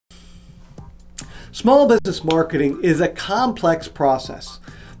Small business marketing is a complex process.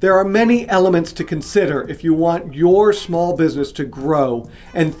 There are many elements to consider if you want your small business to grow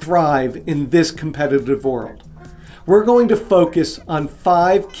and thrive in this competitive world. We're going to focus on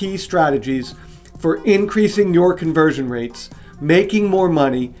 5 key strategies for increasing your conversion rates, making more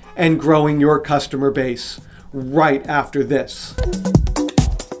money, and growing your customer base right after this.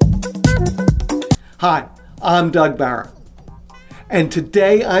 Hi, I'm Doug Barra, and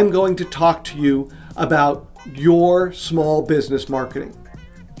today I'm going to talk to you about your small business marketing.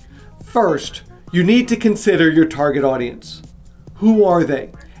 First, you need to consider your target audience. Who are they,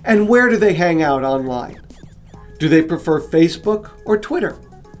 and where do they hang out online? Do they prefer Facebook or Twitter?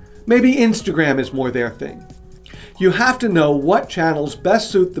 Maybe Instagram is more their thing. You have to know what channels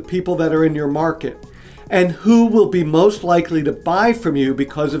best suit the people that are in your market and who will be most likely to buy from you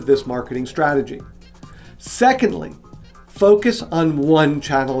because of this marketing strategy. Secondly, focus on one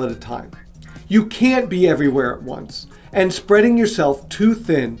channel at a time. You can't be everywhere at once, and spreading yourself too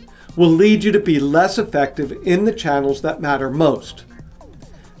thin will lead you to be less effective in the channels that matter most.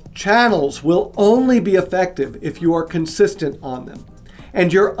 Channels will only be effective if you are consistent on them,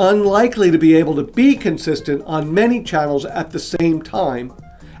 and you're unlikely to be able to be consistent on many channels at the same time,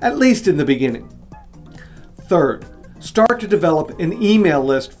 at least in the beginning. Third, start to develop an email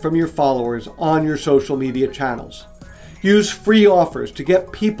list from your followers on your social media channels. Use free offers to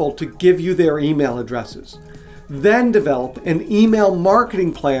get people to give you their email addresses. Then develop an email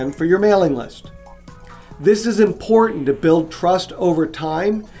marketing plan for your mailing list. This is important to build trust over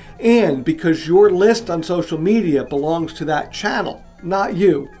time and because your list on social media belongs to that channel, not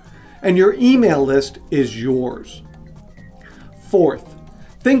you, and your email list is yours. Fourth,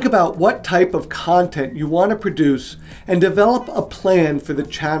 think about what type of content you want to produce and develop a plan for the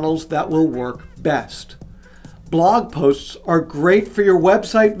channels that will work best. Blog posts are great for your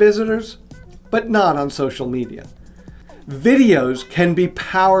website visitors, but not on social media. Videos can be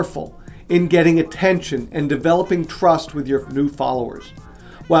powerful in getting attention and developing trust with your new followers,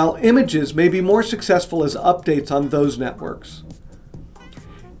 while images may be more successful as updates on those networks.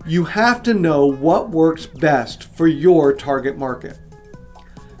 You have to know what works best for your target market.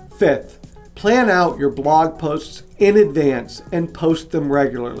 Fifth, plan out your blog posts in advance and post them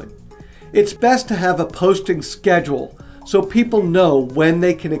regularly. It's best to have a posting schedule so people know when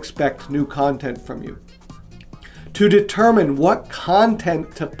they can expect new content from you. To determine what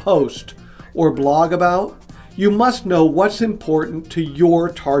content to post or blog about, you must know what's important to your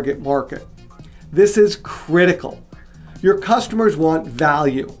target market. This is critical. Your customers want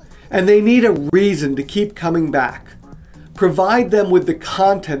value, and they need a reason to keep coming back. Provide them with the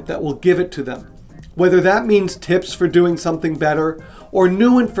content that will give it to them, whether that means tips for doing something better or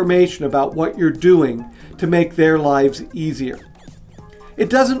new information about what you're doing to make their lives easier. It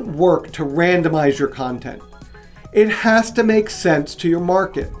doesn't work to randomize your content. It has to make sense to your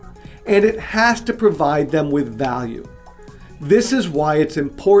market, and it has to provide them with value. This is why it's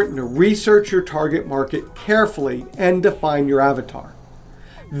important to research your target market carefully and define your avatar.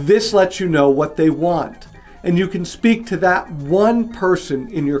 This lets you know what they want, and you can speak to that one person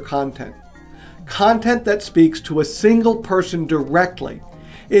in your content. Content that speaks to a single person directly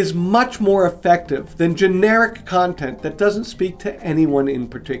is much more effective than generic content that doesn't speak to anyone in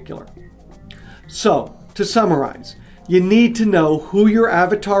particular. So, to summarize, you need to know who your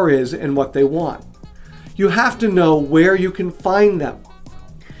avatar is and what they want. You have to know where you can find them.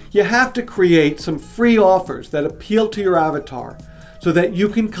 You have to create some free offers that appeal to your avatar so that you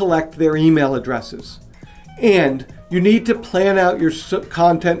can collect their email addresses. And you need to plan out your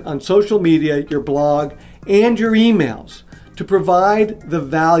content on social media, your blog, and your emails to provide the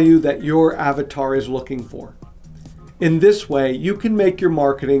value that your avatar is looking for. In this way, you can make your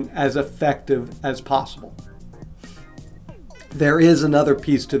marketing as effective as possible. There is another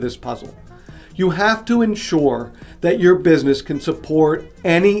piece to this puzzle. You have to ensure that your business can support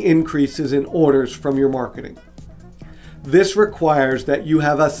any increases in orders from your marketing. This requires that you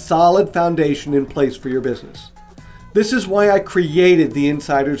have a solid foundation in place for your business. This is why I created the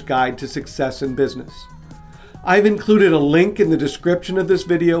Insider's Guide to Success in Business. I've included a link in the description of this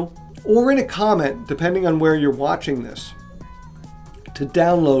video or in a comment, depending on where you're watching this, to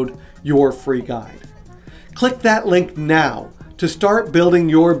download your free guide. Click that link now to start building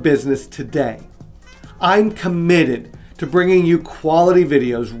your business today. I'm committed to bringing you quality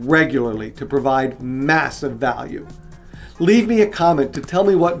videos regularly to provide massive value. Leave me a comment to tell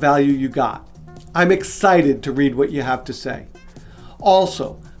me what value you got. I'm excited to read what you have to say.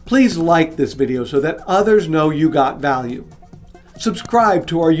 Also, please like this video so that others know you got value. Subscribe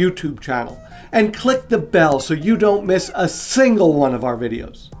to our YouTube channel and click the bell so you don't miss a single one of our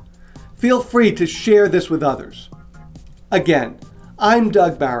videos. feel free to share this with others. Again, I'm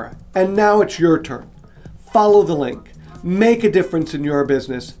Doug Barra, and now it's your turn. Follow the link, make a difference in your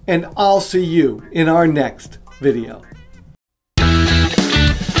business, and I'll see you in our next video.